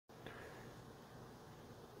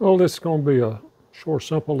Well, this is going to be a short,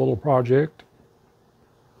 simple little project.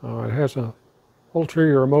 It has an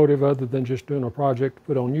ulterior motive other than just doing a project to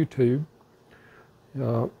put on YouTube.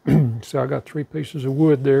 So I got 3 pieces of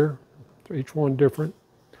wood there, each one different.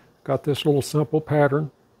 Got this little simple pattern.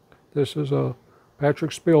 This is a Patrick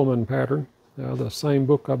Spillman pattern, the same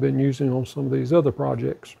book I've been using on some of these other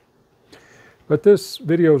projects. But this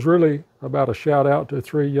video is really about a shout out to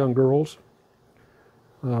 3 young girls.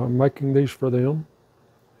 Making these for them.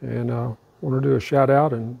 And I want to do a shout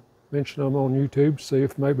out and mention them on YouTube, see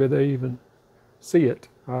if maybe they even see it.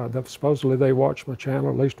 Supposedly they watch my channel,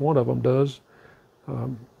 at least one of them does.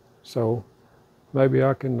 So maybe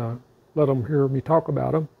I can let them hear me talk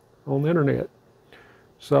about them on the internet.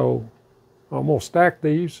 So I'm going to stack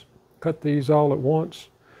these, cut these all at once.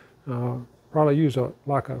 Probably use a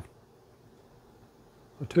 1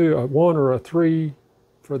 or a 3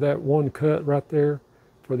 for that one cut right there.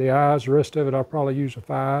 For the eyes, the rest of it I'll probably use a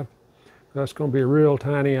 5. That's going to be real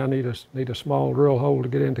tiny. I need a small drill hole to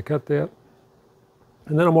get in to cut that.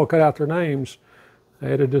 And then I'm going to cut out their names.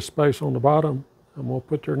 I added this space on the bottom. I'm going to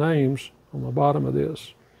put their names on the bottom of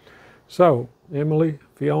this. So, Emily,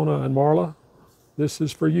 Fiona, and Marla, this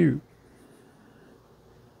is for you.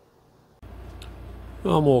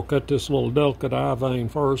 I'm going to cut this little delicate eye vein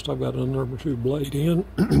first. I've got a number 2 blade in.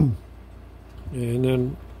 And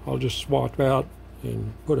then I'll just swap out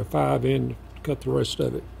and put a 5 in to cut the rest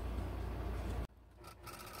of it.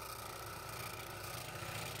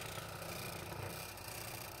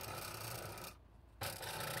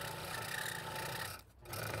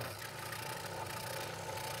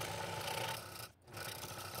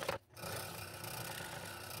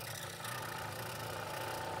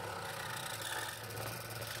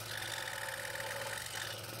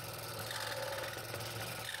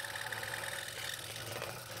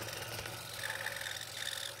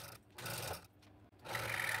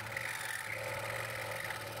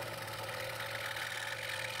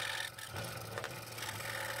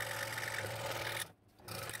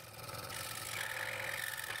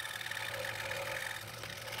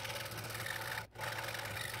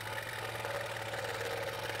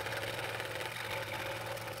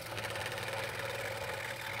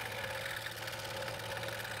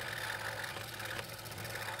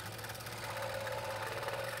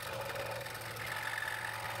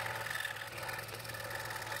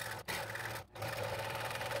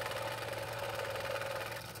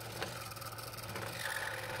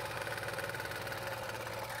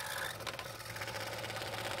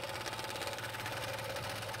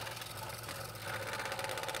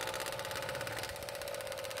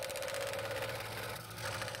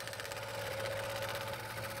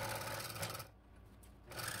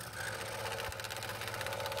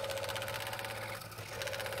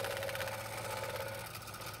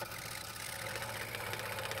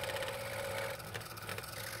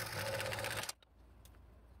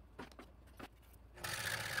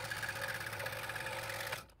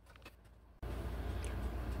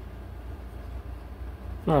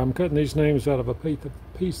 I'm cutting these names out of a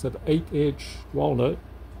piece of 8-inch walnut.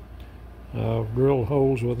 Drilled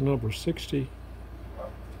holes with a number 60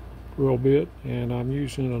 drill bit, and I'm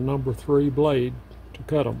using a number 3 blade to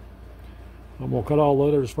cut them. I'm going to cut all the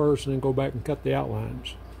others first and then go back and cut the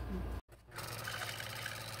outlines.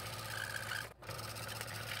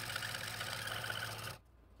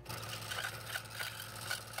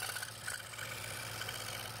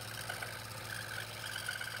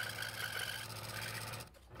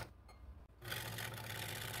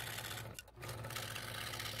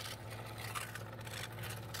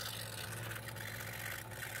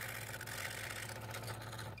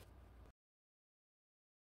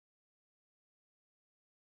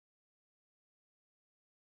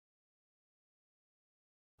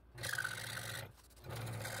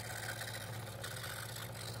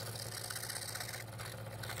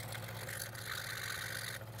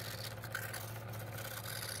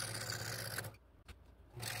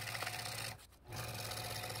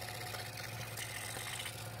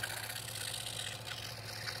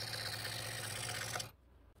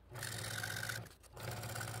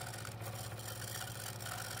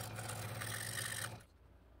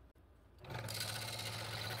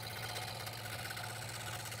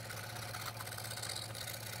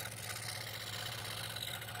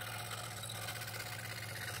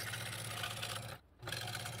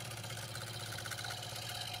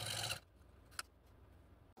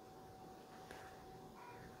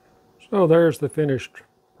 So there's the finished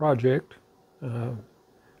project.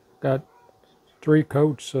 Got 3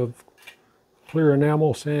 coats of clear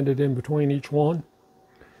enamel sanded in between each one,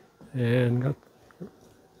 and got,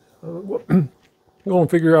 going to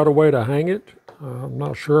figure out a way to hang it. I'm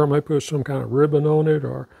not sure. I may put some kind of ribbon on it,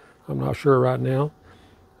 or I'm not sure right now.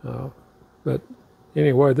 But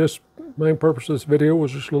anyway, this main purpose of this video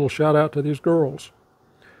was just a little shout out to these girls.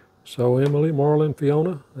 So Emily, Marlon,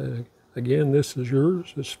 Fiona, again, this is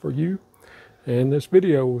yours. This is for you. And this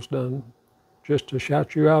video was done just to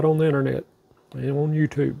shout you out on the internet and on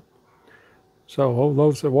YouTube. So all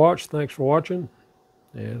those that watched, thanks for watching.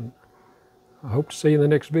 And I hope to see you in the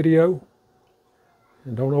next video.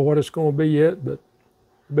 And don't know what it's going to be yet, but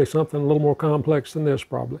it'll be something a little more complex than this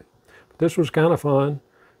probably. But this was kind of fun,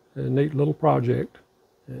 a neat little project.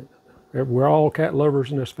 And we're all cat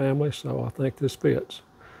lovers in this family, so I think this fits.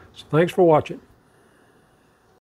 So thanks for watching.